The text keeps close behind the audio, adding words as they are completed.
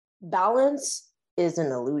balance is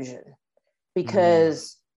an illusion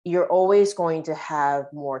because you're always going to have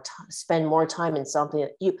more time, spend more time in something.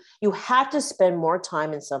 You have to spend more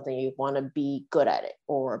time in something you want to be good at it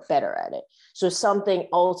or better at it. So something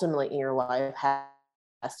ultimately in your life has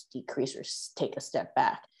to decrease or take a step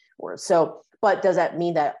back. But does that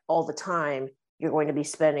mean that all the time you're going to be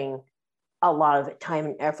spending a lot of time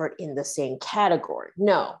and effort in the same category?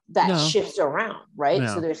 No, that shifts around, right?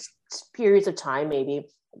 No. So there's periods of time, maybe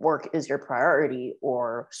work is your priority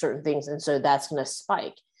or certain things. And so that's going to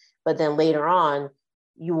spike. But then later on,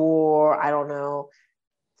 your, I don't know,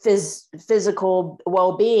 physical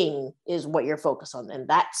well-being is what you're focused on, and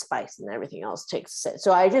that spikes and everything else takes it.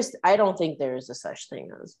 So I don't think there is a such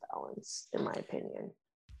thing as balance, in my opinion.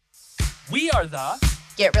 We are the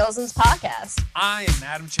Get Realism's podcast. I am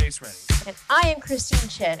Adam Chase Reddy. And I am Christine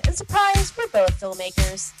Chen. And surprise, we're both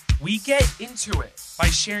filmmakers. We get into it by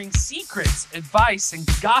sharing secrets, advice, and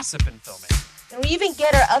gossip in filmmaking. And we even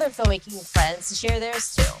get our other filmmaking friends to share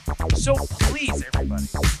theirs too. So please, everybody,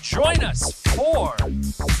 join us for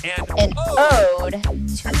an ode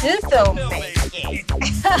to filmmaking.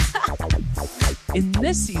 In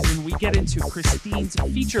this season, we get into Christine's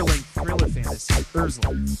feature-length thriller fantasy,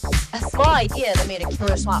 Ursula. A small idea that made a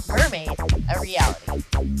killer swamp mermaid a reality.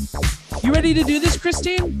 You ready to do this,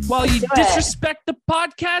 Christine? While you disrespect the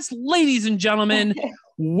podcast, ladies and gentlemen,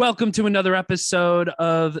 welcome to another episode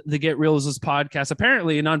of the Get Realism's podcast.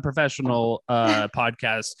 Apparently an unprofessional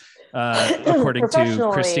podcast, according to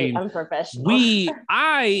Christine. Unprofessional.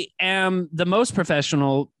 I am the most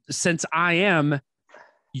professional since I am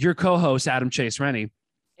your co-host, Adam Chase Rennie.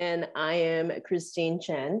 And I am Christine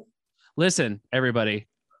Chen. Listen, everybody,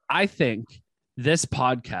 I think this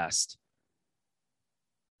podcast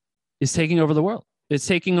is taking over the world. It's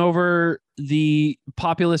taking over the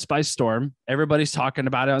populace by storm. Everybody's talking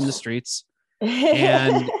about it on the streets.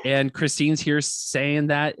 And Christine's here saying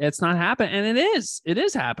that it's not happening. And it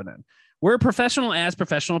is happening. We're a professional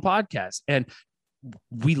podcast. And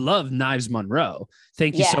we love Knives Monroe.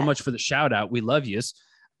 Thank you so much for the shout out. We love yous.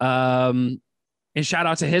 And shout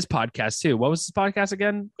out to his podcast too. What was his podcast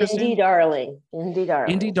again, Christine?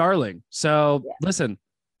 Indie Darling. So listen,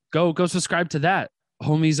 go subscribe to that.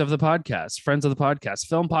 Homies of the podcast, friends of the podcast,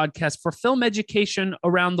 film podcast for film education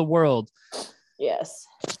around the world. Yes.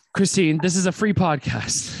 Christine, this is a free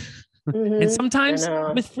podcast. Mm-hmm. And sometimes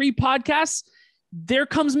with free podcasts, there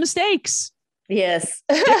comes mistakes. Yes.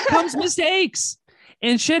 There comes mistakes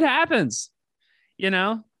and shit happens, you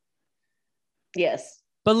know? Yes.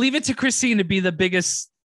 But leave it to Christine to be the biggest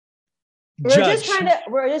We're judge.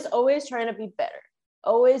 just always trying to be better.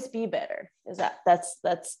 Always be better. That's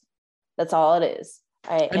all it is.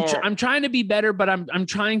 I'm trying to be better, but I'm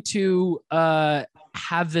trying to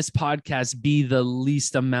have this podcast be the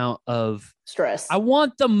least amount of stress. I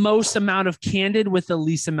want the most amount of candid with the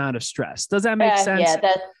least amount of stress. Does that make sense? Yeah,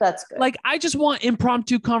 that's good. Like, I just want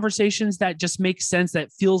impromptu conversations that just make sense, that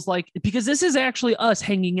feels like, because this is actually us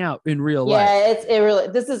hanging out in real life. Yeah,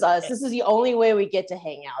 this is us. This is the only way we get to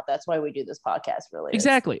hang out. That's why we do this podcast, really.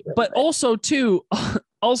 Exactly. But also too, I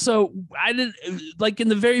didn't, like, in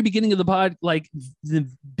the very beginning of the pod, like the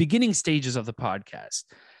beginning stages of the podcast,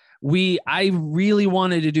 I really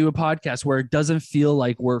wanted to do a podcast where it doesn't feel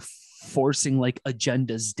like we're forcing like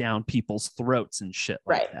agendas down people's throats and shit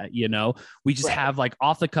like that. You know, we just have like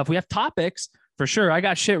off the cuff. We have topics for sure. I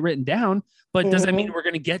got shit written down, but does that mean we're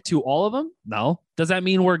going to get to all of them? No. Does that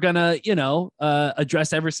mean we're going to,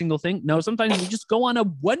 address every single thing? No. Sometimes we just go on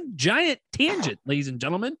one giant tangent, ladies and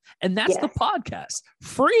gentlemen. And that's the podcast.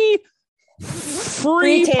 Free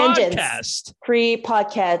tangents. Podcast. Free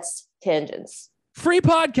podcast tangents. Free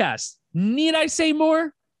podcast. Need I say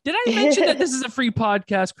more? Did I mention that this is a free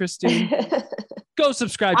podcast, Christine? Go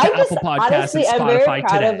subscribe to Apple Podcasts and Spotify I'm very proud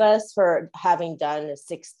today. of us for having done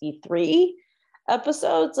 63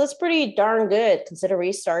 episodes. That's pretty darn good, considering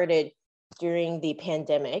we started during the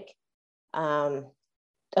pandemic,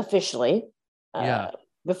 officially.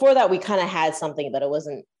 Before that, we kind of had something, but it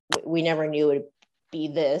wasn't. We never knew it would be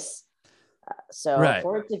this.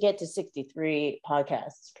 For it to get to 63 podcasts,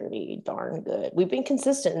 it's pretty darn good. We've been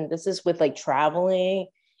consistent. This is with like traveling,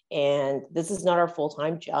 and this is not our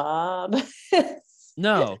full-time job.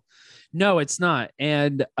 No, it's not.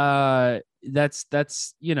 And that's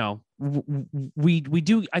we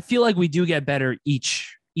do. I feel like we do get better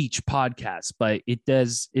each podcast, but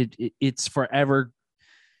it's forever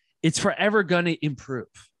going to improve,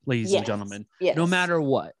 ladies and gentlemen, no matter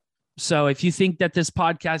what. So if you think that this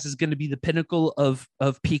podcast is going to be the pinnacle of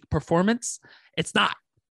peak performance, it's not.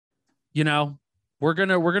 We're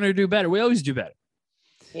gonna do better. We always do better.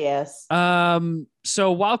 Yes.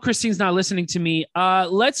 So while Christine's not listening to me,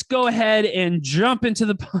 let's go ahead and jump into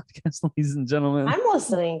the podcast, ladies and gentlemen. I'm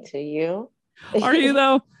listening to you. Are you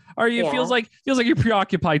though? Are you? Yeah. Feels like you're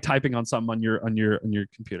preoccupied typing on something on your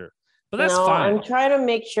computer. But that's fine. I'm trying to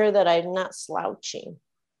make sure that I'm not slouching.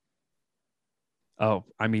 Oh,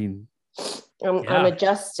 I mean, I'm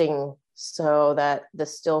adjusting so that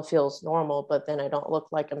this still feels normal, but then I don't look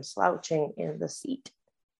like I'm slouching in the seat.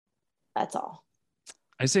 That's all.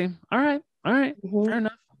 I see. All right. Mm-hmm. Fair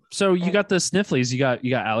enough. So you got the snifflies. You got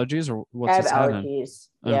allergies or what's I have allergies.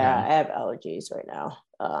 Okay. Yeah, I have allergies right now.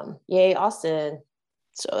 Yay, Austin.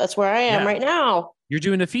 So that's where I am right now. You're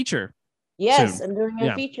doing a feature. Yes, soon. I'm doing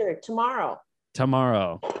a feature tomorrow.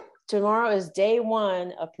 Tomorrow is day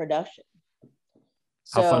 1 of production.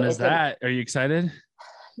 How fun is that? Are you excited?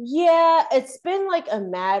 Yeah, it's been like a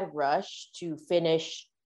mad rush to finish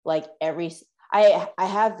like I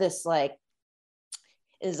have this like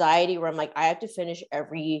anxiety where I'm like, I have to finish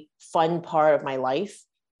every fun part of my life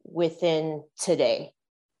within today.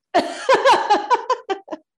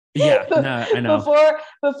 Yeah, no, I know.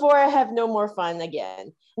 Before I have no more fun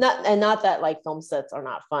again. Not that like film sets are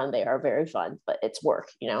not fun. They are very fun, but it's work,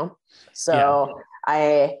 you know? So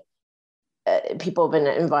people have been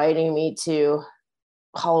inviting me to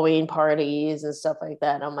Halloween parties and stuff like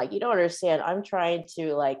that. And I'm like, you don't understand. I'm trying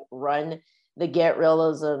to like run the Get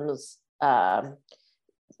Realism's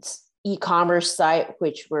e-commerce site,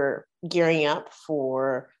 which we're gearing up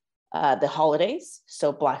for the holidays.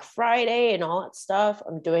 So Black Friday and all that stuff.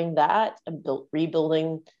 I'm doing that. I'm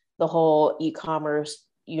rebuilding the whole e-commerce,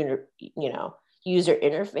 user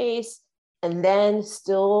interface, and then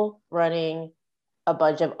still running a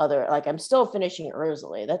bunch of other, like I'm still finishing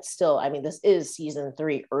Urzuli. That's still, I mean, this is season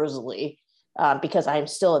 3 Urzuli, because I'm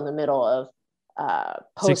still in the middle of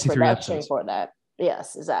post-production for that.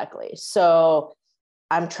 Yes, exactly. So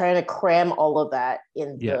I'm trying to cram all of that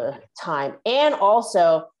in the time. And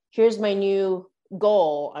also, here's my new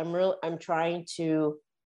goal. I'm trying to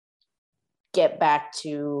get back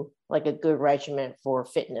to like a good regimen for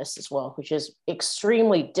fitness as well, which is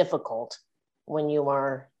extremely difficult when you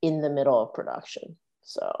are in the middle of production.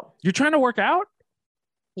 So you're trying to work out?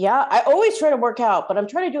 Yeah, I always try to work out, but I'm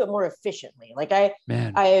trying to do it more efficiently. Like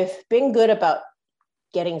I've been good about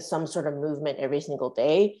getting some sort of movement every single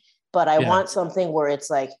day, but I want something where it's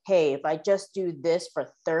like, hey, if I just do this for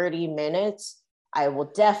 30 minutes, I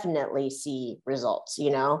will definitely see results,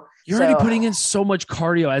 you know? You're already putting in so much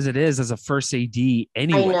cardio as it is as a first AD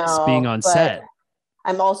anyways, being on set.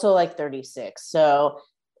 I'm also like 36. So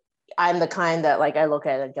I'm the kind that like I look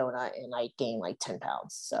at a donut and I gain like 10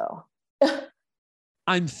 pounds. So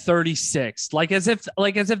I'm 36. Like as if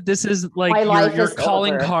this is like your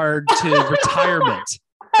calling card to retirement.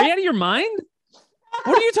 Are you out of your mind?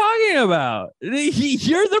 What are you talking about?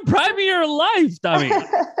 You're the prime of your life, dummy.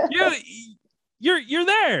 You're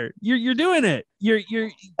there. You're doing it. You're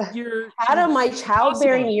out of my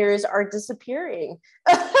childbearing years are disappearing.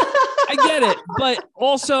 I get it, but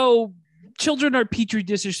also children are petri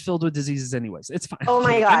dishes filled with diseases anyways. It's fine. Oh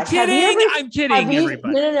my gosh. I'm kidding,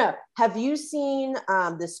 everybody. No. Have you seen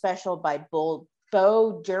the special by Bo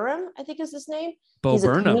Durham? I think is his name. He's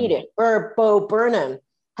Burnham. A comedian. Or Bo Burnham.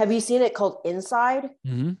 Have you seen it called Inside?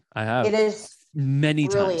 Mm-hmm. I have. It is many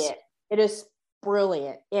brilliant. times. It is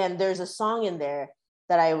brilliant. And there's a song in there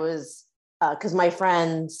that I was, because my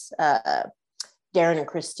friends, Darren and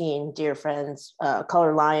Christine, dear friends,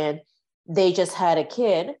 Color Lion, they just had a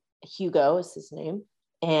kid. Hugo is his name.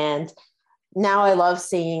 And now I love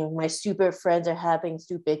seeing my stupid friends are having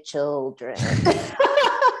stupid children.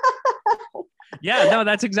 Yeah, no,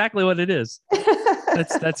 that's exactly what it is.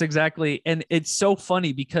 That's exactly. And it's so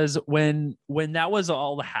funny because when that was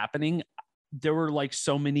all happening, there were like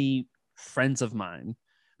so many friends of mine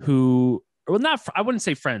who, well, I wouldn't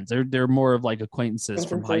say friends. They're more of like acquaintances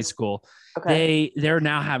from high school. Okay. They're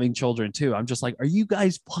now having children too. I'm just like, are you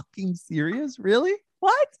guys fucking serious? Really?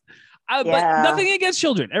 What? But nothing against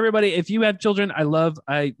children. Everybody, if you have children,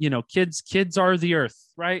 kids are the earth,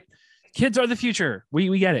 right? Kids are the future.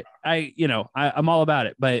 We get it. I'm all about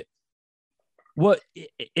it. But what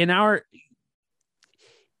in our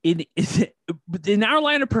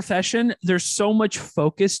line of profession, there's so much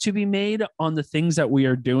focus to be made on the things that we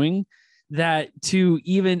are doing that to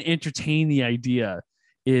even entertain the idea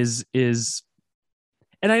is.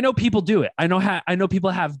 And I know people do it. I know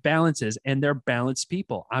people have balances and they're balanced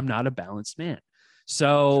people. I'm not a balanced man.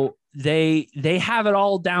 So they have it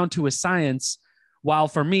all down to a science. While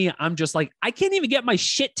for me, I'm just like, I can't even get my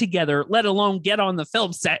shit together, let alone get on the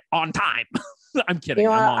film set on time. I'm kidding.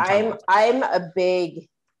 You know,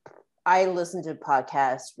 I listen to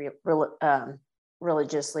podcasts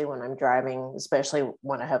religiously when I'm driving, especially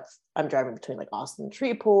when I'm driving between like Austin and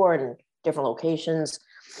Shreveport and different locations.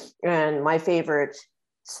 And my favorite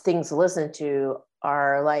things to listen to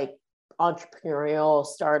are like entrepreneurial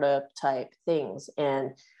startup type things.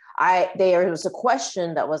 And there was a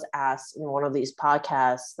question that was asked in one of these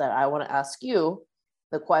podcasts that I want to ask you.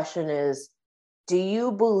 The question is, do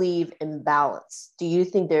you believe in balance? Do you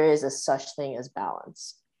think there is a such thing as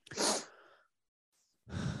balance?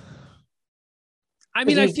 I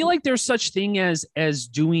mean, I feel like there's such thing as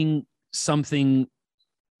doing something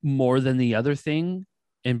more than the other thing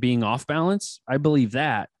and being off balance. I believe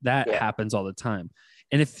that happens all the time.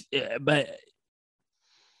 And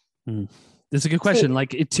that's a good question.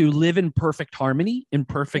 Like to live in perfect harmony, in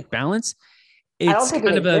perfect balance, it's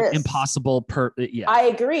kind of an impossible. I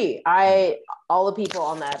agree. All the people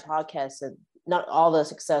on that podcast said, not all the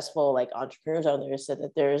successful like entrepreneurs out there said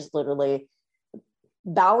that there's literally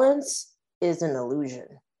balance is an illusion,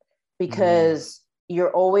 because you're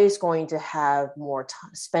always going to have more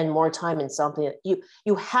time, spend more time in something.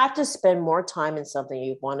 You have to spend more time in something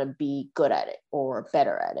you want to be good at it or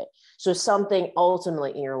better at it. So something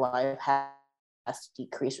ultimately in your life has to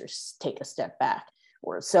decrease or take a step back.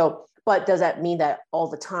 But does that mean that all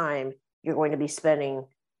the time you're going to be spending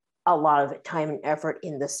a lot of time and effort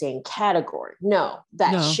in the same category? No,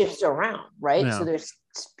 that shifts around, right? No. So there's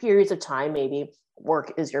periods of time, maybe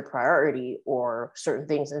work is your priority or certain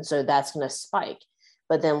things. And so that's going to spike.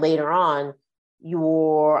 But then later on,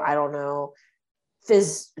 your, I don't know,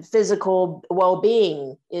 physical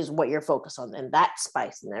well-being is what you're focused on. And that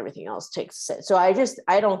spikes and everything else takes a set. So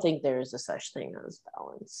I don't think there is a such thing as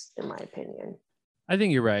balance, in my opinion. I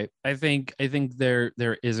think you're right. I think there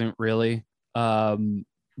isn't really.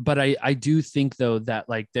 But I do think though that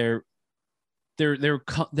like there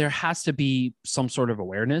has to be some sort of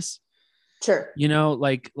awareness. Sure. You know,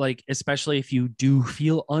 like especially if you do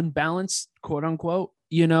feel unbalanced, quote unquote,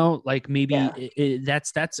 you know, like maybe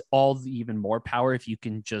that's all the even more power if you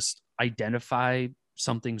can just identify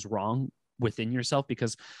something's wrong within yourself,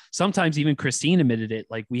 because sometimes even Christine admitted it,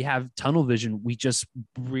 like we have tunnel vision. We just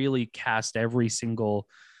really cast every single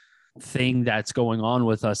thing that's going on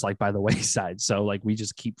with us like by the wayside. So like we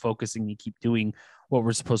just keep focusing and keep doing what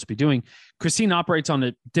we're supposed to be doing. Christine operates on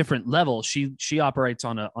a different level. She operates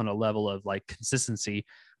on a level of like consistency.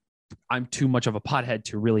 I'm too much of a pothead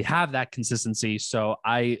to really have that consistency. So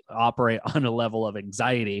I operate on a level of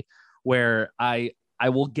anxiety where I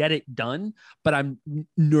will get it done, but I'm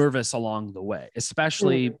nervous along the way,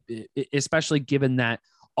 especially given that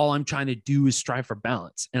all I'm trying to do is strive for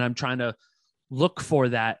balance, and I'm trying to look for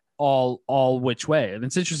that all which way. And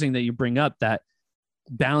it's interesting that you bring up that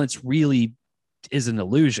balance really is an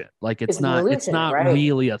illusion. Like it's not right?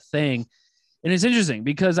 Really a thing. And it's interesting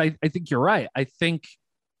because I think you're right. I think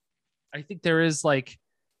there is like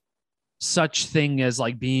such thing as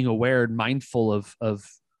like being aware and mindful of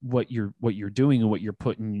what you're doing and what you're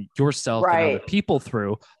putting yourself and other people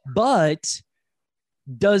through. But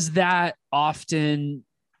does that often,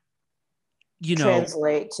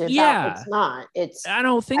 translate to that? It's not. I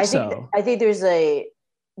don't think so. I think there's a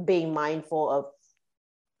being mindful of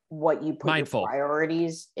what you put your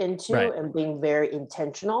priorities into, and being very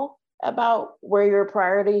intentional about where your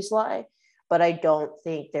priorities lie. But I don't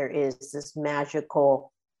think there is this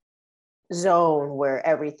magical zone where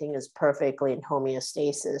everything is perfectly in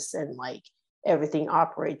homeostasis and like everything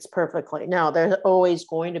operates perfectly. Now, there's always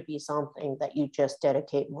going to be something that you just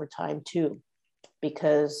dedicate more time to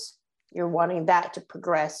because you're wanting that to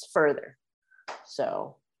progress further.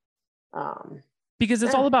 So, because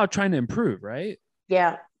it's all about trying to improve, right?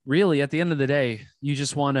 Yeah. Really, at the end of the day, you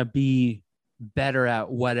just want to be better at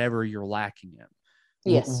whatever you're lacking in.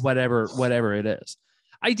 Yes. Whatever it is.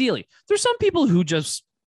 Ideally, there's some people who just,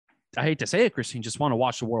 I hate to say it, Christine, just want to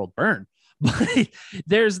watch the world burn. But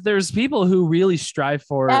there's people who really strive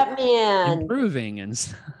for improving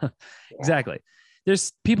and exactly.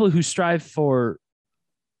 There's people who strive for,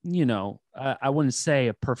 I wouldn't say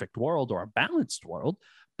a perfect world or a balanced world,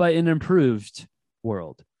 but an improved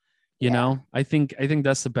world. You know, I think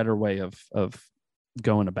that's the better way of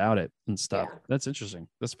going about it and stuff. Yeah. That's interesting.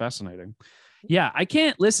 That's fascinating. Yeah, I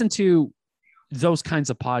can't listen to those kinds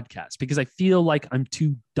of podcasts because I feel like I'm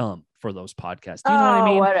too dumb for those podcasts. Do you know what I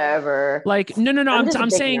mean? Whatever. Like, no. I'm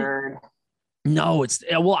saying, nerd. No,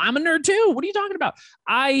 I'm a nerd too. What are you talking about?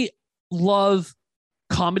 I love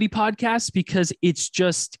comedy podcasts because it's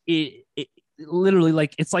just, it literally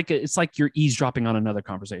like, it's like you're eavesdropping on another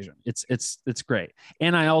conversation. It's great.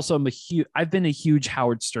 And I also I've been a huge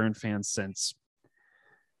Howard Stern fan since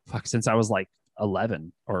I was like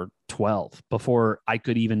 11 or 12 before I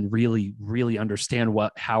could even really understand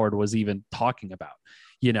what Howard was even talking about.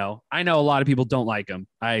 You know, I know a lot of people don't like him.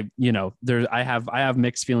 I have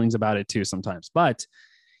mixed feelings about it too sometimes, but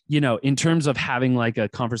you know, in terms of having like a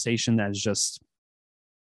conversation that's just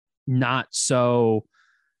not so,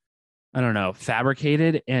 I don't know,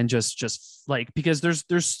 fabricated and just like, because there's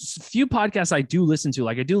few podcasts I do listen to,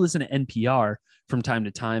 like I do listen to NPR from time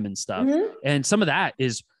to time and stuff. Mm-hmm. And some of that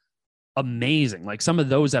is amazing. Like some of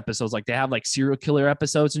those episodes, like they have like serial killer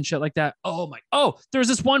episodes and shit like that. There's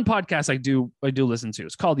this one podcast I do listen to.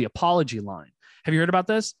 It's called The Apology Line. Have you heard about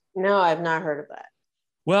this? No, I've not heard of that.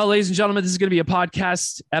 Well, ladies and gentlemen, this is going to be a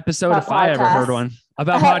podcast episode About if I ever heard one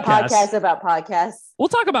about podcasts. Podcast about podcasts. We'll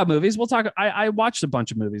talk about movies. We'll talk. I watched a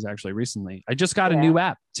bunch of movies actually recently. I just got a new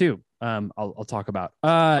app too. I'll talk about.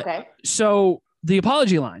 Okay. So The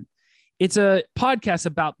Apology Line, it's a podcast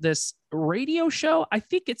about this radio show. I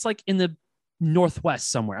think it's like in the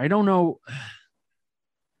Northwest somewhere. I don't know.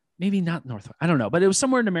 Maybe not Northwest. I don't know, but it was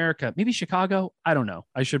somewhere in America. Maybe Chicago. I don't know.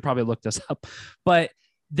 I should probably look this up. But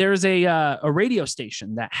there's a radio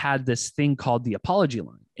station that had this thing called The Apology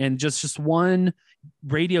Line, and just one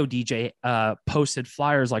radio DJ posted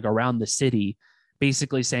flyers like around the city,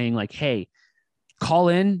 basically saying like, hey, call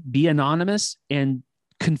in, be anonymous, and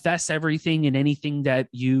confess everything and anything that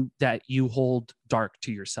you hold dark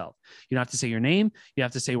to yourself. You don't have to say your name. You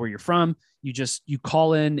have to say where you're from. You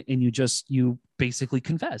call in and you basically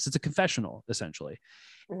confess. It's a confessional essentially.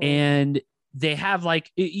 Mm-hmm. And they have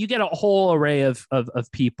like, you get a whole array of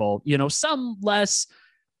people, you know, some less,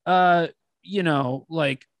 you know,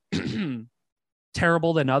 like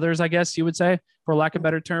terrible than others, I guess you would say, for lack of a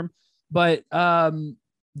better term. But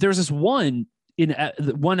there's this one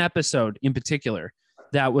episode in particular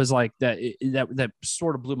that was like that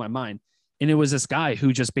sort of blew my mind. And it was this guy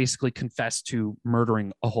who just basically confessed to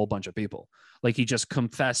murdering a whole bunch of people. Like he just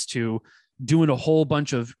confessed to doing a whole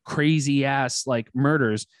bunch of crazy ass like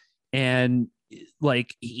murders. And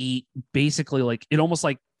like he basically, like it almost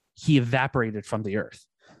like he evaporated from the earth.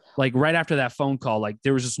 Like right after that phone call, like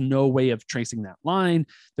there was just no way of tracing that line.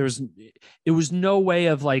 It was no way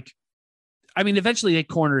of like, I mean, eventually they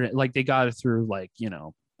cornered it. Like they got it through like, you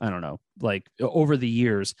know, I don't know, like over the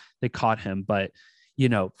years they caught him, but you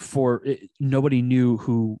know, nobody knew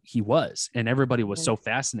who he was, and everybody was so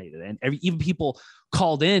fascinated. And even people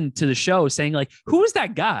called in to the show saying like, who is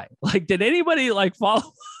that guy? Like, did anybody like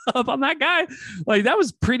follow up on that guy? Like that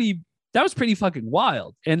was pretty fucking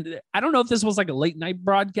wild. And I don't know if this was like a late night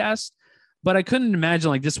broadcast, but I couldn't imagine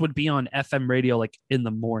like this would be on FM radio, like in the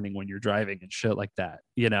morning when you're driving and shit like that,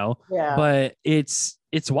 you know? Yeah. But it's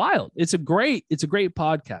wild. It's a great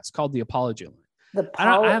podcast called The Apology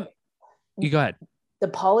Line. You go ahead. The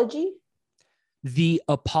Apology? The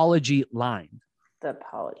Apology Line. The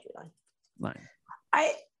Apology Line.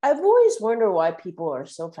 I've always wondered why people are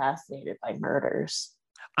so fascinated by murders.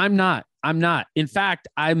 I'm not. In fact,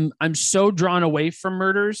 I'm so drawn away from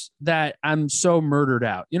murders that I'm so murdered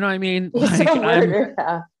out. You know what I mean? Like,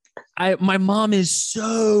 my mom is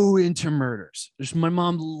so into murders. My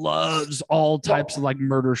mom loves all types of like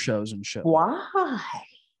murder shows and shit. Why?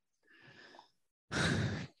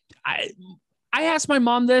 I asked my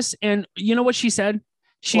mom this, and you know what she said?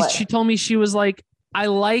 She told me, she was like, I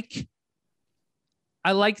like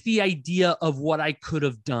the idea of what I could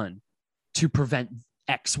have done to prevent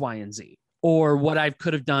X, Y, and Z, or what I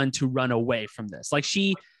could have done to run away from this. Like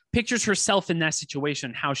she pictures herself in that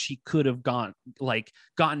situation, how she could have gotten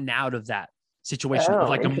out of that situation of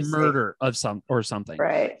like a murder of something.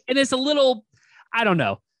 Right. And it's a little, I don't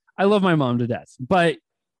know. I love my mom to death, but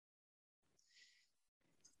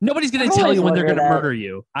nobody's going to tell you when they're going to murder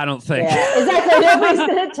you. I don't think. Yeah, exactly. Nobody's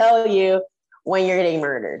going to tell you when you're getting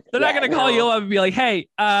murdered. They're not going to call you up and be like, hey,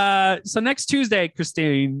 so next Tuesday,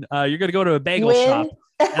 Christine, you're going to go to a bagel shop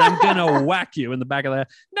and I'm going to whack you in the back of the head.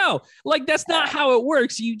 No, like that's not how it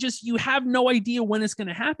works. You have no idea when it's going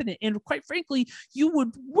to happen. And quite frankly, you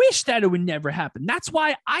would wish that it would never happen. That's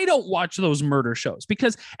why I don't watch those murder shows,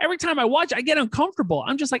 because every time I watch, I get uncomfortable.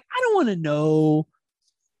 I'm just like, I don't want to know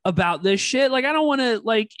about this shit. Like, I don't want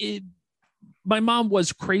to my mom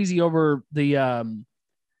was crazy over the,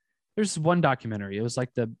 there's one documentary. It was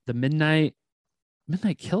like the Midnight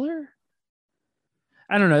Killer.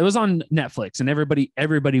 I don't know. It was on Netflix and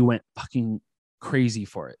everybody went fucking crazy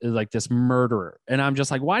for it. It was like this murderer. And I'm just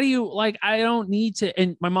like, why do you like, I don't need to.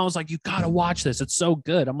 And my mom was like, you got to watch this. It's so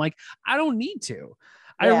good. I'm like, I don't need to.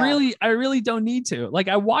 Yeah. I really don't need to. Like,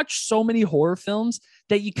 I watch so many horror films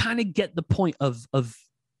that you kind of get the point of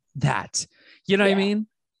that, you know what I mean?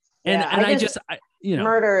 And I just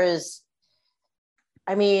murder is,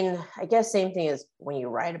 I mean, I guess same thing as when you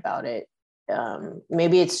write about it.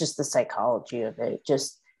 maybe it's just the psychology of it.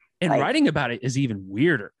 Just and writing about it is even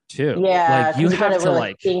weirder too. Yeah, like you have gotta to really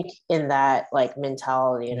like think in that like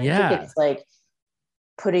mentality, and I think it's like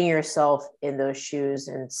putting yourself in those shoes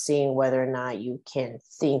and seeing whether or not you can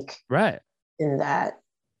think right in that.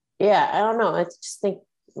 Yeah, I don't know. I just think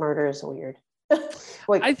murder is weird.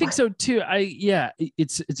 Like, I think so too.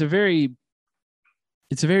 It's a very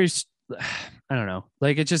I don't know.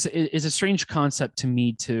 Like it's a strange concept to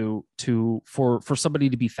me for somebody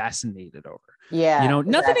to be fascinated over. Yeah,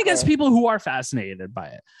 nothing against people who are fascinated by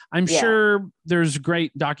it. I'm sure there's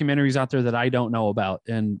great documentaries out there that I don't know about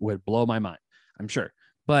and would blow my mind. I'm sure.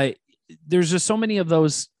 But there's just so many of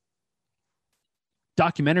those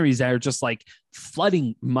documentaries that are just like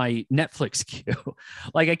flooding my Netflix queue.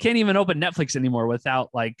 Like I can't even open Netflix anymore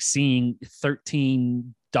without like seeing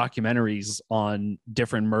 13 documentaries on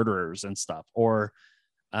different murderers and stuff, or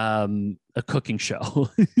a cooking show,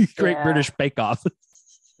 Great British Bake Off.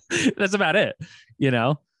 That's about it,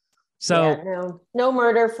 So no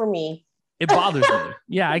murder for me. It bothers me.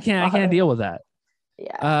 Yeah, I can't deal with that.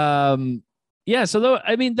 Yeah. So though,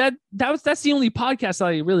 I mean that's the only podcast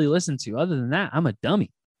I really listen to. Other than that, I'm a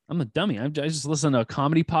dummy. I just listen to a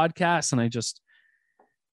comedy podcast, and I just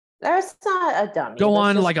that's not a dummy. Go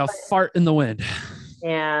on like a fart in the wind.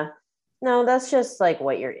 Yeah. No, that's just like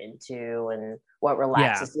what you're into and what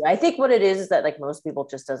relaxes you. I think what it is that like most people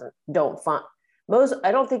just I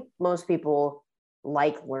don't think most people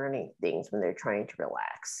like learning things when they're trying to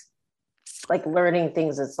relax. Like learning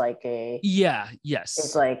things is like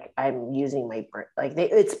it's like I'm using my brain. Like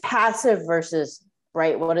it's passive versus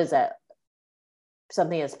right. What is that?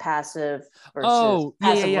 Something is passive versus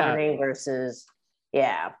passive learning versus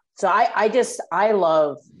So I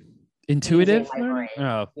love intuitive learning.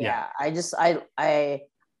 Oh yeah.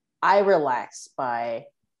 I relax by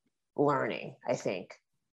learning, I think.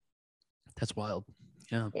 That's wild.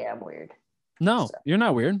 Yeah. Yeah, I'm weird. No, you're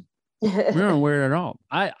not weird. You're not weird at all.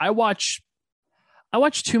 I watch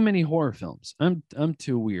too many horror films. I'm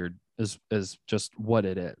too weird as just what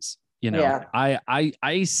it is.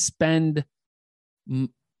 I spend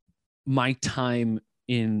my time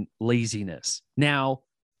in laziness. Now,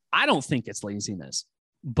 I don't think it's laziness,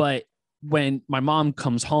 but when my mom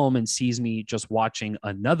comes home and sees me just watching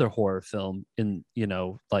another horror film in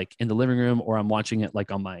like in the living room, or I'm watching it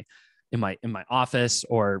like on in my office,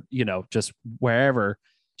 or just wherever,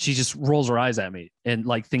 she just rolls her eyes at me and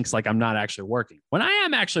like thinks like I'm not actually working. When I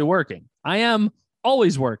am actually working, I am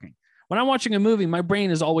always working. When I'm watching a movie, my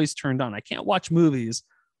brain is always turned on. I can't watch movies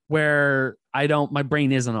where my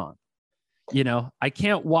brain isn't on. I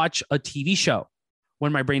can't watch a TV show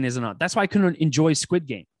when my brain isn't on. That's why I couldn't enjoy Squid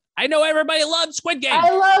Game. I know everybody loves Squid Game. I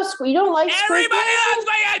love Squid. You don't like Squid Game? Everybody loves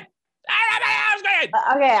Squid Game.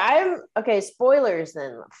 Okay. Spoilers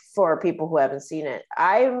then for people who haven't seen it.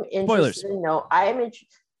 I'm interested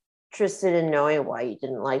interested in knowing why you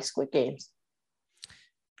didn't like Squid Games.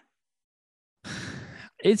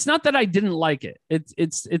 It's not that I didn't like it.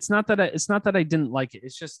 It's not that I didn't like it.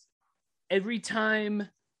 It's just every time,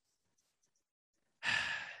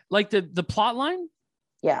 like the plot line,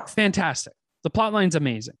 fantastic. The plot line's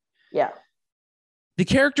amazing. Yeah. The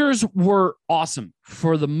characters were awesome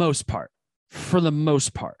for the most part.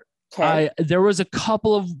 Okay. There was a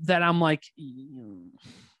couple of that I'm like,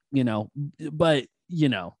 but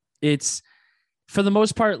it's for the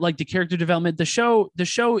most part, like the character development, the show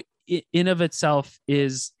in of itself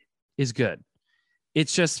is good.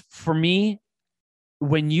 It's just for me,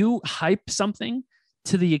 when you hype something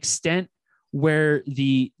to the extent where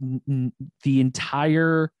the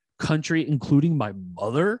entire country, including my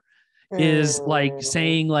mother, is like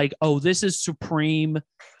saying like, oh, this is supreme.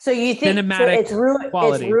 So you think cinematic it's ruined?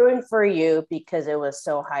 quality. It's ruined for you because it was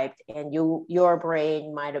so hyped, and your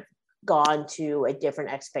brain might have gone to a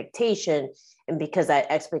different expectation, and because that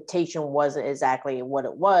expectation wasn't exactly what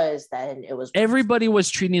it was, then it was. Everybody was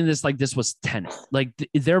treating this like this was Tenet. Like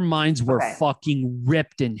their minds were fucking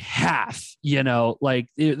ripped in half. Like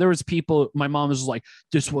there was people. My mom was like,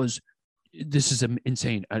 this is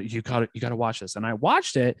insane. You gotta watch this. And I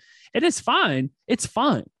watched it, and it's fine. It's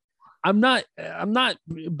fine. I'm not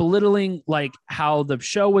belittling like how the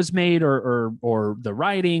show was made or the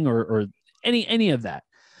writing or any of that.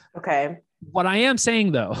 Okay. What I am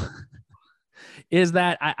saying though is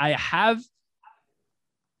that I have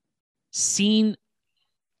seen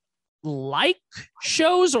like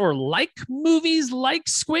shows or like movies like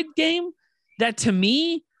Squid Game that to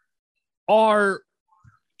me are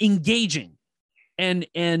engaging and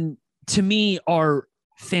to me are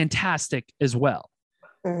fantastic as well.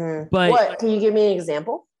 Mm-hmm. But what can you give me an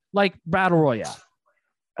example? Like Battle Royale.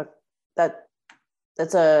 That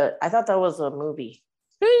I thought that was a movie.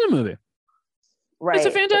 It is a movie. Right. It's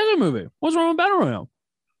a fantastic movie. What's wrong with Battle Royale?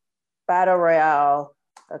 Battle Royale.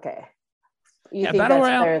 Okay. You think Battle that's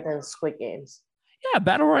Royale. better than Squid Games? Yeah,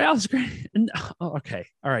 Battle Royale is great. Oh, okay.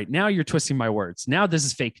 All right. Now you're twisting my words. Now this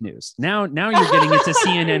is fake news. Now you're getting into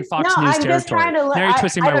CNN, Fox No, News I'm territory. just trying to. Now you're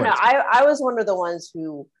twisting my I don't words. know. I was one of the ones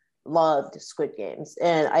who loved Squid Games,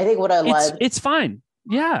 and I think what I loved. It's fine.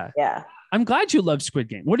 Yeah. Yeah. I'm glad you loved Squid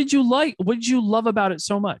Game. What did you like? What did you love about it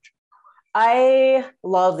so much? I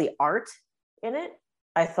love the art in it.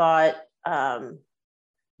 I thought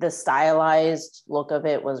the stylized look of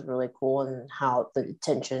it was really cool, and how the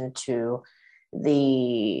attention to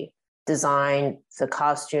the design, the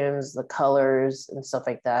costumes, the colors, and stuff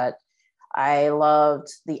like that. I loved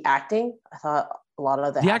the acting. I thought a lot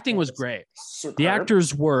of The acting was great. superb. The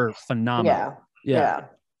actors were phenomenal. Yeah.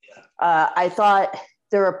 I thought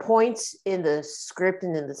there were points in the script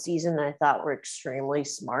and in the season that I thought were extremely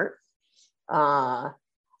smart. I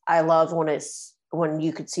loved when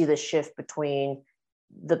you could see the shift between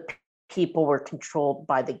the people were controlled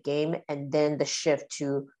by the game, and then the shift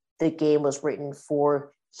to the game was written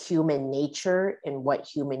for human nature and what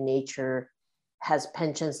human nature has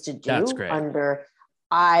penchants to do. That's great.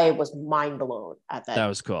 I was mind blown at that. That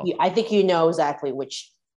was cool. I think you know exactly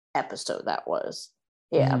which episode that was.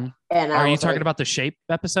 Yeah. Mm-hmm. And are you talking about the shape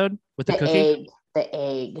episode with the cookie?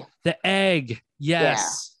 The egg.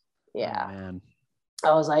 Yes. Yeah. Oh, man.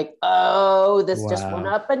 I was like, this just went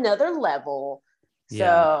up another level.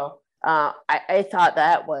 So I thought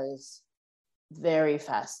that was very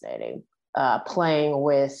fascinating, playing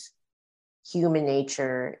with human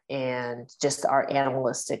nature and just our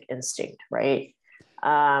animalistic instinct, right?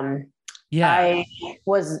 I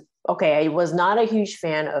was not a huge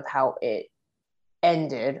fan of how it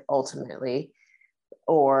ended ultimately,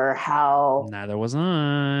 or how neither was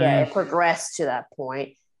I. It progressed to that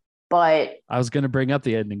point. But I was going to bring up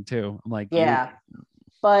the ending too. I'm like,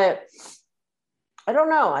 but I don't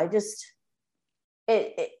know. I just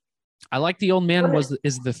I like the old man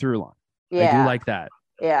is the through line. Yeah, I do like that.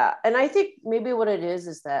 Yeah, and I think maybe what it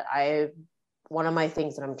is that one of my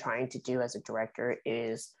things that I'm trying to do as a director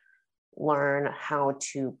is learn how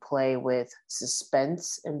to play with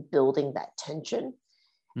suspense and building that tension.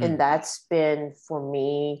 And that's been for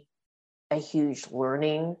me a huge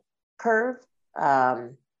learning curve,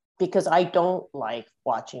 because I don't like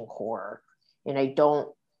watching horror, and I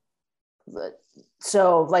don't.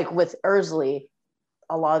 So like with Ersley,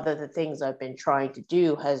 a lot of the things I've been trying to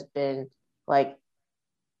do has been like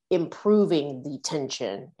improving the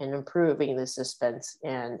tension and improving the suspense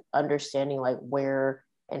and understanding like where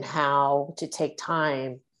and how to take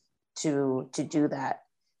time to do that.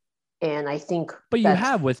 And I think but you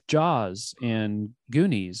have with Jaws and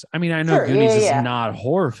Goonies. I mean, I know Goonies is not a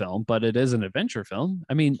horror film, but it is an adventure film.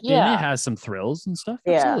 I mean, and it has some thrills and stuff.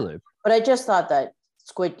 Absolutely. But I just thought that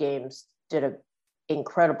Squid Games did an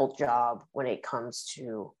incredible job when it comes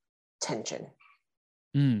to tension.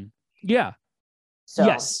 Yeah. So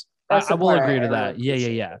yes, I will agree to that.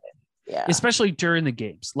 Yeah. Especially during the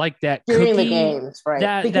games, like that during cookie, the games,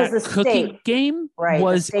 right? Because the cookie game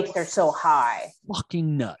was the stakes are so high,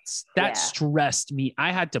 fucking nuts. That stressed me.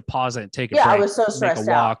 I had to pause it and take a break. I was so stressed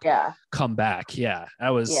out. Come back. Yeah,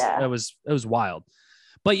 it was wild.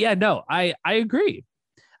 But yeah, no, I agree.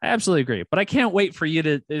 I absolutely agree. But I can't wait for you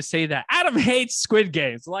to say that Adam hates Squid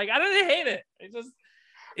Games. Like, I didn't hate it. It just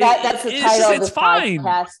that's the title of this fine.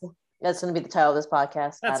 Podcast. That's going to be the title of this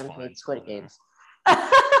podcast. Adam hates Squid Games.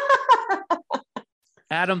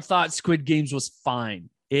 Adam thought Squid Games was fine.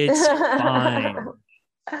 It's fine.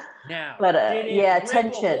 Now, but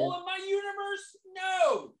tension. A hole in my universe?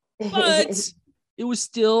 No, but it was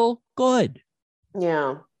still good.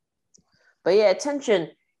 Yeah, but yeah, tension.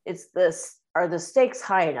 It's this. Are the stakes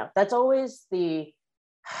high enough? That's always the.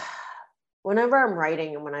 Whenever I'm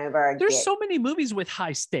writing and whenever there's so many movies with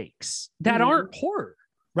high stakes that aren't horror,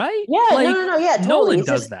 right? Yeah, like, no, yeah, totally. Nolan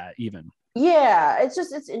does that even. Yeah,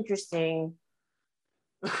 it's interesting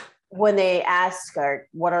when they ask,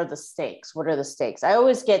 what are the stakes? What are the stakes? I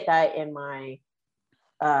always get that in my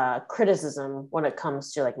criticism when it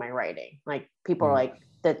comes to like my writing. Like people are like,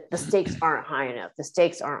 the stakes aren't high enough. The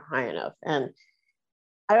stakes aren't high enough. And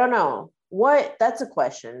I don't know that's a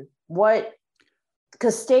question.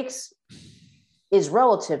 Because stakes is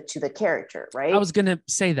relative to the character, right? I was going to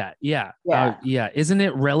say that. Yeah. Yeah. Isn't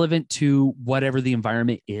it relevant to whatever the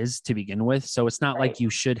environment is to begin with? So it's not like you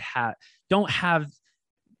don't have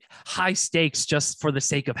high stakes just for the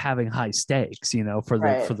sake of having high stakes, for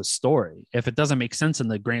the story. If it doesn't make sense in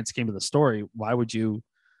the grand scheme of the story, why would you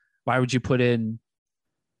put in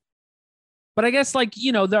But I guess like,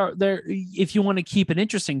 there, if you want to keep it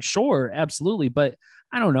interesting, sure, absolutely. But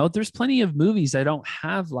I don't know. There's plenty of movies that don't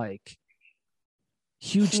have like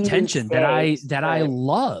huge tension that I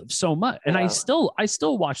love so much. And I still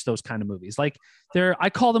watch those kind of movies. Like I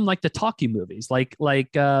call them like the talkie movies, like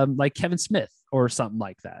Kevin Smith or something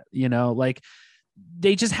like that, like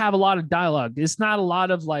they just have a lot of dialogue. It's not a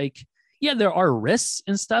lot of like, yeah, there are risks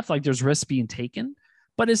and stuff, like there's risks being taken,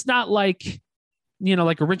 but it's not like,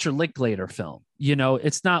 like a Richard Linklater film,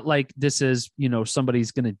 it's not like this is,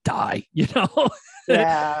 somebody's going to die,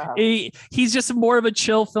 Yeah. He's just more of a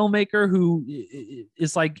chill filmmaker who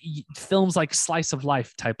is like films like slice of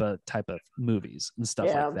life type of movies and stuff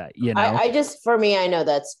like that. I just, for me, I know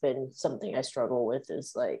that's been something I struggle with,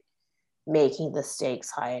 is like making the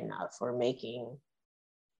stakes high enough, or making,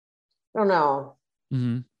 I don't know,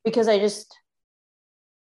 because I just,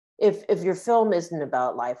 if your film isn't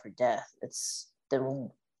about life or death, then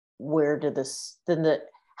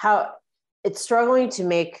how it's struggling to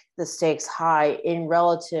make the stakes high in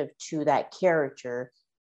relative to that character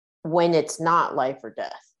when it's not life or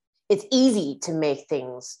death. It's easy to make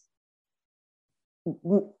things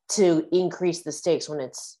to increase the stakes when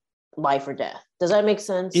it's life or death. Does that make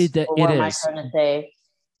sense? What am I trying to say?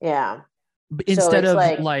 Yeah. Instead of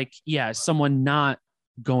like, someone not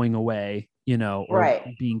going away, or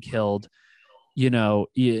being killed, it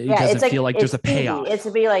doesn't feel like there's a payoff. It's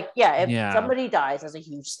to be like, if somebody dies, that's a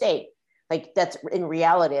huge stake. Like that's in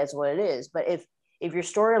reality, that's what it is. But if your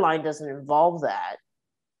storyline doesn't involve that,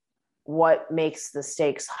 what makes the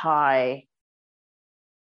stakes high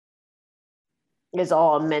is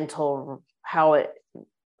all how it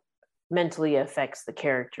mentally affects the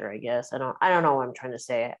character, I guess. I don't know what I'm trying to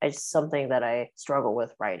say. It's something that I struggle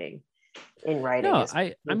with writing. No,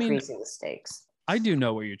 increasing the stakes. I do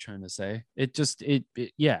know what you're trying to say. It just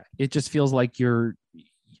feels like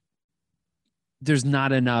there's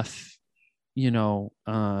not enough,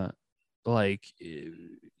 like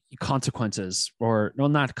consequences, or no,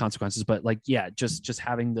 not consequences, but like, just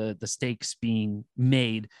having the stakes being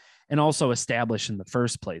made and also established in the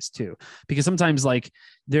first place too. Because sometimes like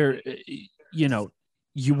there, you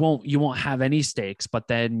won't have any stakes, but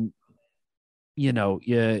then,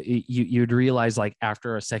 you'd realize like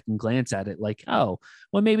after a second glance at it, like, oh,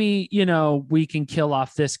 well, maybe, we can kill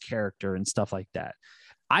off this character and stuff like that.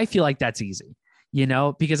 I feel like that's easy,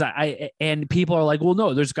 because and people are like, well,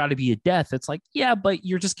 no, there's got to be a death. It's like, yeah, but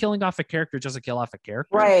you're just killing off a character just to kill off a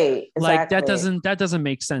character. Right. Exactly. Like that doesn't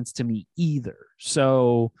make sense to me either.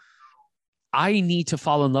 So I need to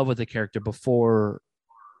fall in love with the character before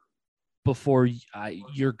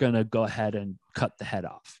you're gonna go ahead and cut the head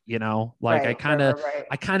off, like I kind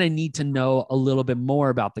of need to know a little bit more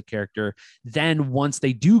about the character. Then once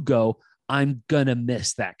they do go, I'm gonna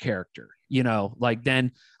miss that character, like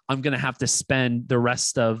then I'm gonna have to spend the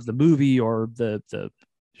rest of the movie or the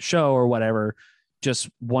show or whatever just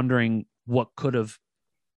wondering what could have,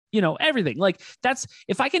 everything. Like that's,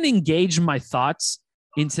 if I can engage my thoughts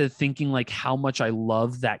into thinking like how much I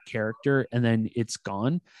love that character and then it's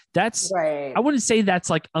gone, that's right. I wouldn't say that's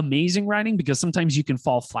like amazing writing, because sometimes you can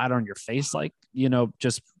fall flat on your face, like,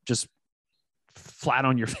 just flat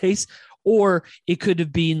on your face, or it could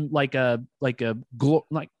have been like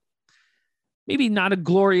maybe not a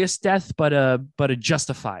glorious death, but a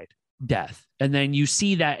justified death. And then you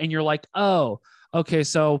see that and you're like, oh, okay,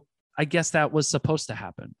 so I guess that was supposed to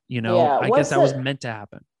happen, I guess that was meant to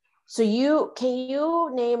happen. So can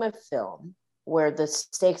you name a film where the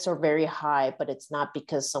stakes are very high, but it's not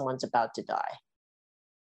because someone's about to die?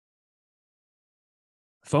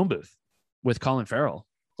 Phone Booth with Colin Farrell.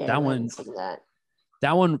 That one's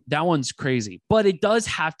crazy, but it does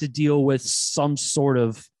have to deal with some sort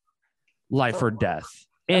of life or death.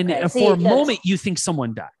 And for a moment, you think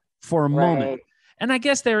someone died for a moment. And I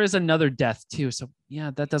guess there is another death too. So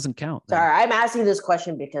yeah, that doesn't count. Sorry, I'm asking this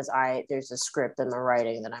question because there's a script in the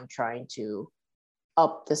writing that I'm trying to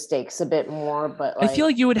up the stakes a bit more. But I feel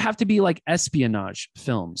like you would have to be like espionage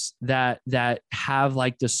films that have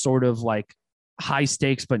like this sort of like high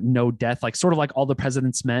stakes but no death, like sort of like All the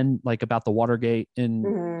President's Men, like about the Watergate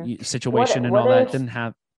situation and all that. Didn't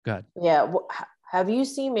have. Go ahead. Yeah, have you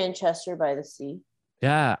seen Manchester by the Sea?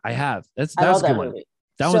 Yeah, I have. That was a good one.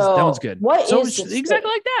 That one's good.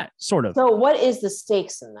 Exactly like that, sort of. So what is the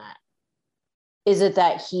stakes in that? Is it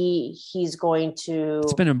that he's going to...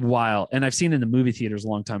 It's been a while, and I've seen it in the movie theaters a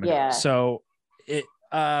long time ago. Yeah. So it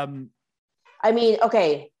I mean,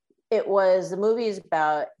 okay, it was, the movie is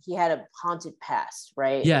about, he had a haunted past,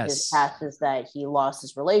 right? Yes. His past is that he lost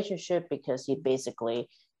his relationship because he basically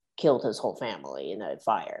killed his whole family in a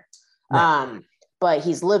fire. Right. but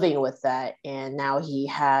he's living with that, and now he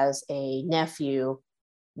has a nephew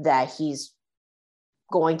that he's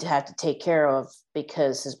going to have to take care of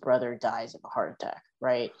because his brother dies of a heart attack,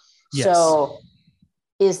 right? Yes. So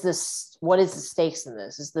what is the stakes in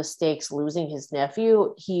this? Is the stakes losing his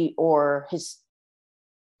nephew, or his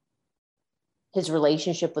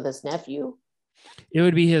relationship with his nephew? It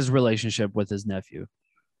would be his relationship with his nephew.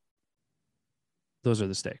 Those are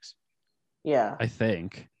the stakes. Yeah. I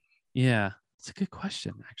think. Yeah. It's a good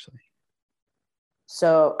question, actually.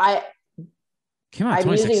 So Came out in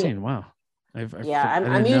 2016. Wow.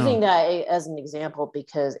 I'm using that as an example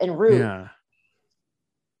because in Root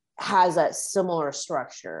has that similar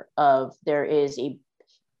structure of there is a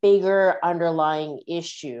bigger underlying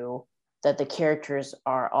issue that the characters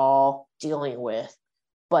are all dealing with,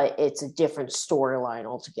 but it's a different storyline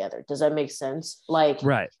altogether. Does that make sense? Like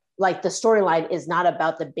the storyline is not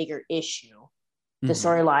about the bigger issue. The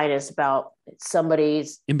storyline is about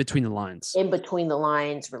somebody's in between the lines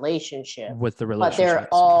relationship with the relationship, but they're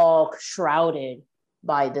all shrouded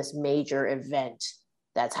by this major event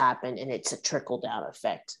that's happened, and it's a trickle down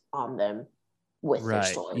effect on them with their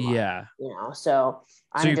storyline. Yeah, So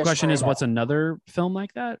your question is, what's another film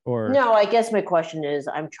like that? Or no, I guess my question is,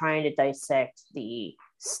 I'm trying to dissect the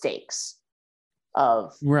stakes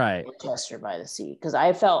of Manchester by the Sea, because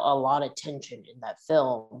I felt a lot of tension in that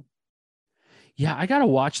film. Yeah, I gotta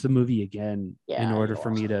watch the movie again in order for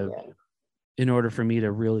me to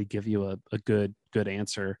really give you a good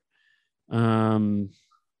answer.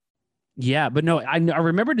 Yeah, but no, I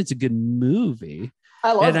remembered it's a good movie.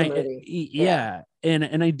 I love the movie. Yeah.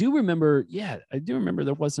 And I do remember,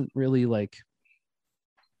 there wasn't really like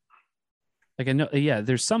I know,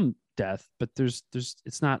 there's some death, but there's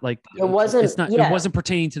it's not like it wasn't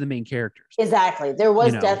pertaining to the main characters. Exactly. There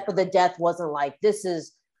was death, but the death wasn't like this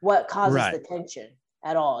is what causes the tension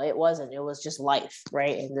at all. It wasn't. It was just life,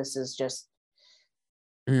 right? And this is just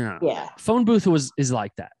Phone Booth is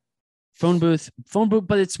like that. Phone booth,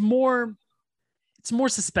 but it's more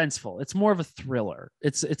suspenseful. It's more of a thriller.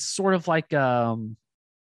 It's sort of like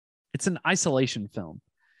it's an isolation film,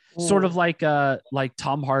 sort of like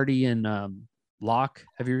Tom Hardy and Locke.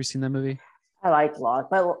 Have you ever seen that movie? I like Locke,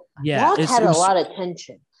 but Locke had a lot of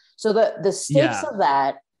tension. So the stakes of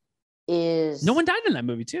that is no one died in that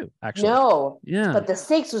movie too. Actually, no, but the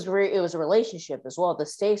stakes was it was a relationship as well. The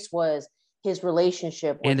stakes was his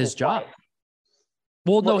relationship with and his job. Wife.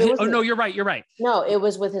 Well, no, no, you're right. No, it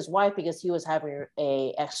was with his wife because he was having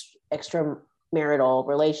a extramarital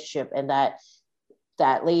relationship, and that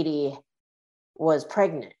lady was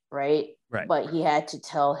pregnant, right? Right. But he had to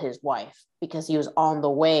tell his wife because he was on the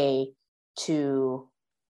way to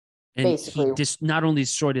basically. He just not only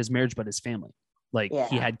destroyed his marriage, but his family. Like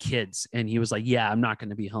he had kids, and he was like, "Yeah, I'm not going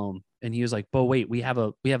to be home." And he was like, "But wait, we have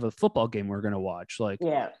a football game we're going to watch." Like,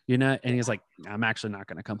 And he's like, "I'm actually not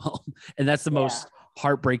going to come home." And that's the most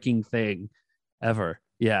heartbreaking thing ever.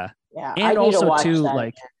 Yeah. And also too,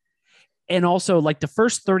 like, and also like the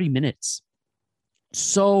first 30 minutes,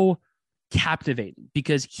 so captivating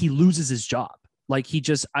because he loses his job. Like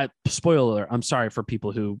spoiler alert, I'm sorry for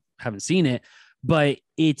people who haven't seen it, but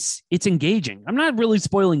it's engaging. I'm not really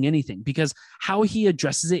spoiling anything because how he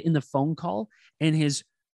addresses it in the phone call and his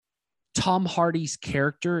Tom Hardy's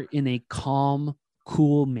character in a calm,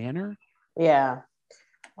 cool manner. Yeah.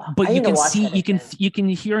 But you can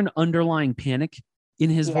hear an underlying panic in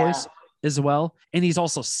his voice as well. And he's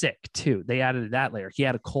also sick too. They added that layer. He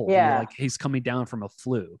had a cold. Yeah. Like he's coming down from a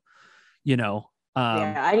flu,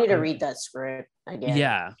 I need to read that script again.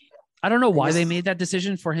 Yeah. I don't know why they made that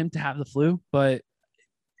decision for him to have the flu, but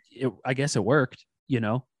I guess it worked,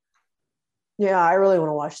 Yeah, I really want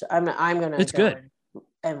to watch that. I'm gonna. It's good.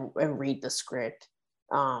 And read the script.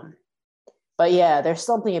 But yeah, there's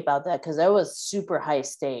something about that because that was super high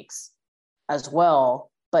stakes as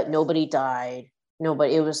well. But nobody died.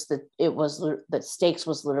 Nobody. The stakes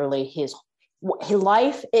was literally his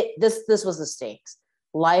life. This was the stakes.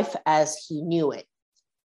 Life as he knew it,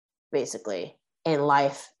 basically. And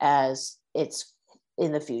life as it's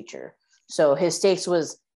in the future. So his stakes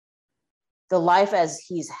was the life as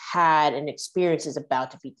he's had and experience is about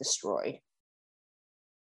to be destroyed.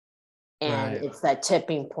 And it's that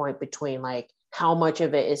tipping point between like how much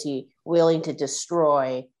of it is he willing to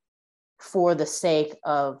destroy for the sake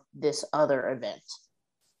of this other event,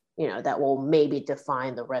 that will maybe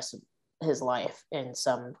define the rest of his life in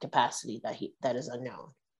some capacity that is unknown.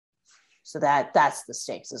 So that's the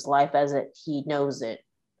stakes. His life as he knows it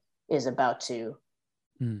is about to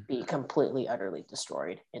be completely, utterly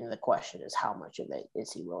destroyed. And the question is, how much of it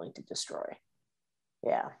is he willing to destroy?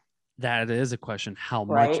 Yeah. That is a question. How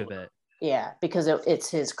much of it? Yeah, because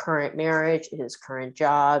it's his current marriage, his current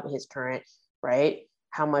job, his current, right?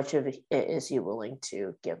 How much of it is he willing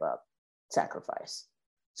to give up, sacrifice?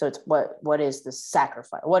 So it's what is the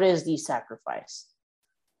sacrifice? What is the sacrifice?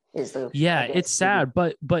 Is the It's sad,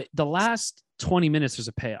 but the last 20 minutes there's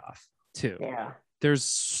a payoff too. Yeah. There's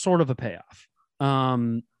sort of a payoff.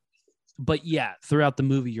 But yeah, throughout the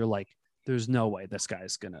movie you're like, there's no way this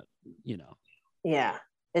guy's gonna, Yeah.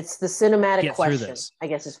 It's the cinematic question. I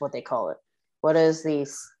guess is what they call it. What is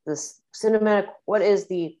this cinematic? What is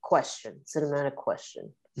the question? Cinematic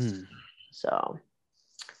question. So,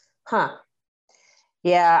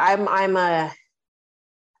 yeah, I'm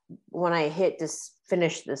when I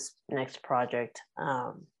finish this next project that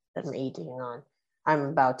I'm editing on, I'm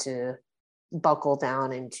about to buckle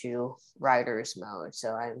down into writer's mode.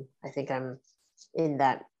 So I think I'm in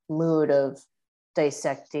that mood of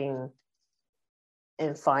dissecting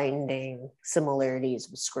and finding similarities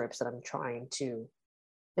with scripts that I'm trying to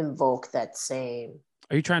invoke that same.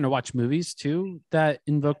 Are you trying to watch movies too that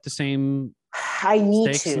invoke the same? I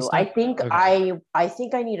need to. I think okay. I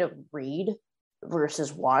think I need to read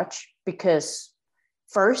versus watch because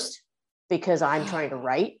I'm trying to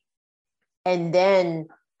write, and then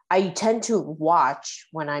I tend to watch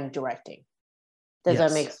when I'm directing. Does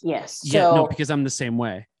that make sense? Yes? Yeah, no, because I'm the same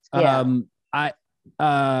way. Yeah.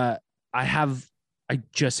 I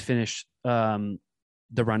just finished The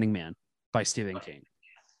Running Man by Stephen King.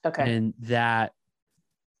 Okay. And that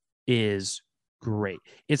is great.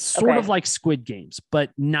 It's sort of like Squid Games, but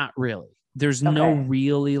not really. There's no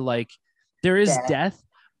really there is death,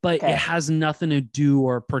 but it has nothing to do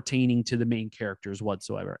or pertaining to the main characters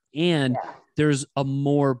whatsoever. And there's a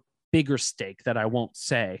more bigger stake that I won't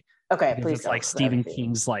say. Okay, please. It's like Stephen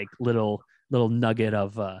King's little nugget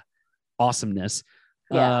of awesomeness.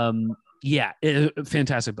 Yeah.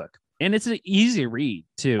 Fantastic book. And it's an easy read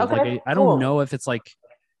too. Okay, I don't know if it's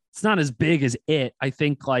it's not as big as it. I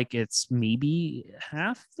think it's maybe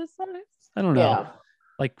half the size. I don't know.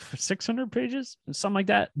 Yeah. For 600 pages, something like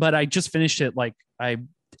that. But I just finished it. I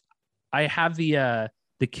have the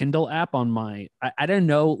Kindle app on my, I don't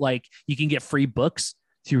know, you can get free books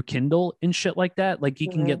through Kindle and shit like that. You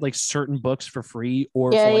can get certain books for free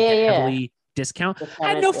or heavily discount. I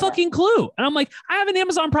had no fucking clue. And I'm like, I have an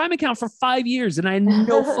Amazon Prime account for 5 years and I had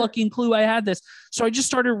no fucking clue I had this. So I just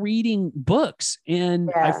started reading books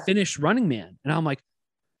and I finished Running Man. And I'm like,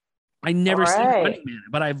 I never seen Running Man,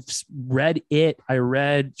 but I've read it. I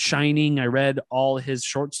read Shining. I read all his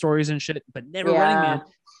short stories and shit, but never Running Man.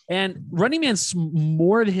 And Running Man's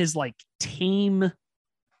more of his tame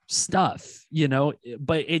stuff,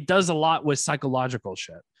 but it does a lot with psychological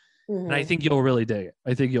shit. Mm-hmm. And I think you'll really dig it.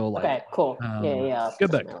 I think you'll like it. Okay, cool. Yeah.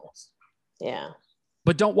 Good book. Yeah.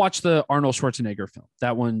 But don't watch the Arnold Schwarzenegger film.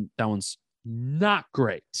 That one's not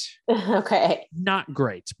great. Okay. Not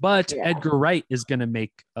great. But Edgar Wright is going to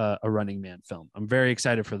make a Running Man film. I'm very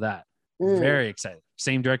excited for that. Very excited.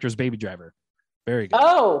 Same director as Baby Driver. Very good.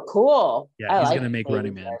 Oh, cool. Yeah, he's going to make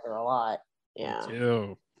Running Man. A lot. Yeah. Me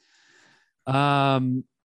too. All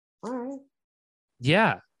right.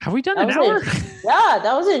 Yeah. Have we done an hour? Yeah,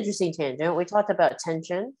 that was an interesting tangent. We talked about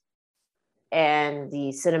tension and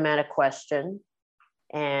the cinematic question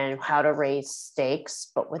and how to raise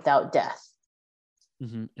stakes, but without death.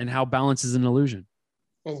 Mm-hmm. And how balance is an illusion.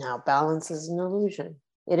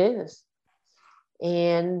 It is.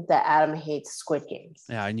 And that Adam hates Squid Games.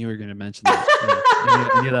 Yeah, I knew you were going to mention that.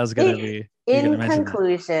 I knew that was going to be. In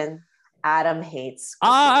conclusion, Adam hates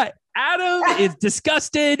Squid Games. Adam is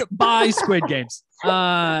disgusted by Squid Games.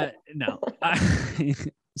 No.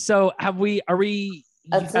 So are we you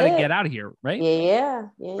gotta get out of here, right? Yeah.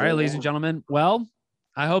 All right, ladies and gentlemen. Well,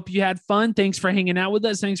 I hope you had fun. Thanks for hanging out with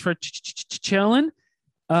us. Thanks for chilling.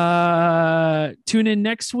 Tune in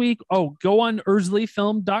next week. Oh, go on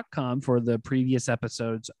ursleyfilm.com for the previous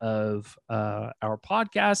episodes of our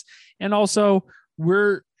podcast. And also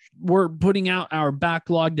we're putting out our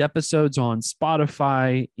backlogged episodes on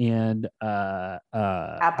Spotify and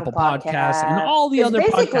Apple Podcasts and all the other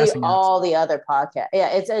podcasts. All the other podcasts. Yeah,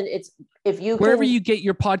 it's if you wherever you get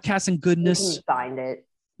your podcasts and goodness, you can find it.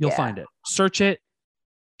 You'll find it. Search it.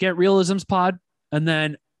 Get Realisms Pod, and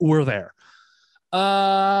then we're there.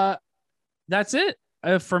 That's it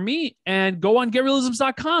for me. And go on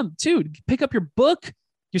getrealisms.com too. Pick up your book.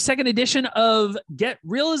 Your second edition of Get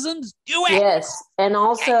Realisms. Do it. Yes, and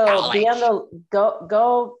also be on the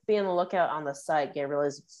lookout on the site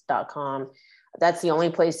getrealisms.com. That's the only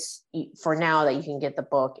place for now that you can get the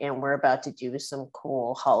book, and we're about to do some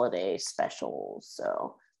cool holiday specials.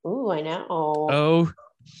 So, I know. Oh,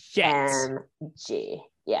 shit. MG.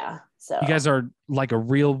 Yeah. So you guys are like a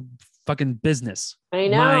real fucking business. I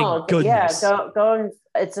My know. goodness. Yeah, go and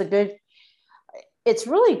it's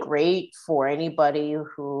really great for anybody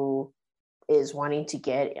who is wanting to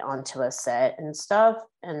get onto a set and stuff.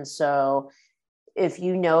 And so if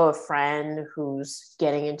you know a friend who's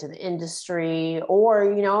getting into the industry, or,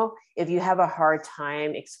 you know, if you have a hard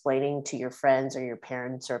time explaining to your friends or your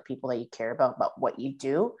parents or people that you care about what you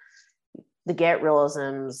do, the Get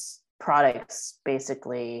Realism's products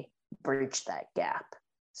basically bridge that gap.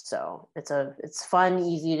 So it's fun,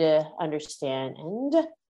 easy to understand, and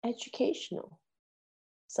educational.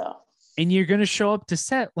 So, and you're gonna show up to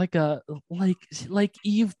set like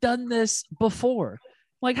you've done this before.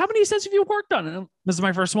 Like, how many sets have you worked on? And this is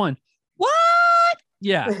my first one. What?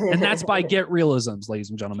 Yeah, and that's by Get Realisms, ladies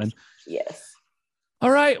and gentlemen. Yes. All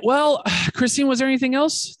right. Well, Christine, was there anything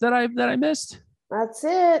else that I missed? That's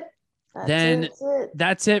it.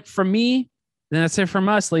 That's it from me. Then that's it from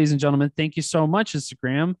us, ladies and gentlemen. Thank you so much,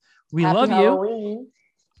 Instagram. We Happy love Halloween. you.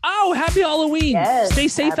 Oh, happy Halloween. Yes, Stay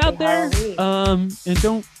safe out there. Halloween. And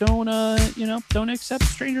don't accept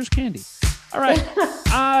strangers' candy. All right.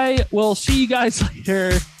 I will see you guys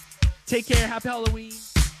later. Take care. Happy Halloween.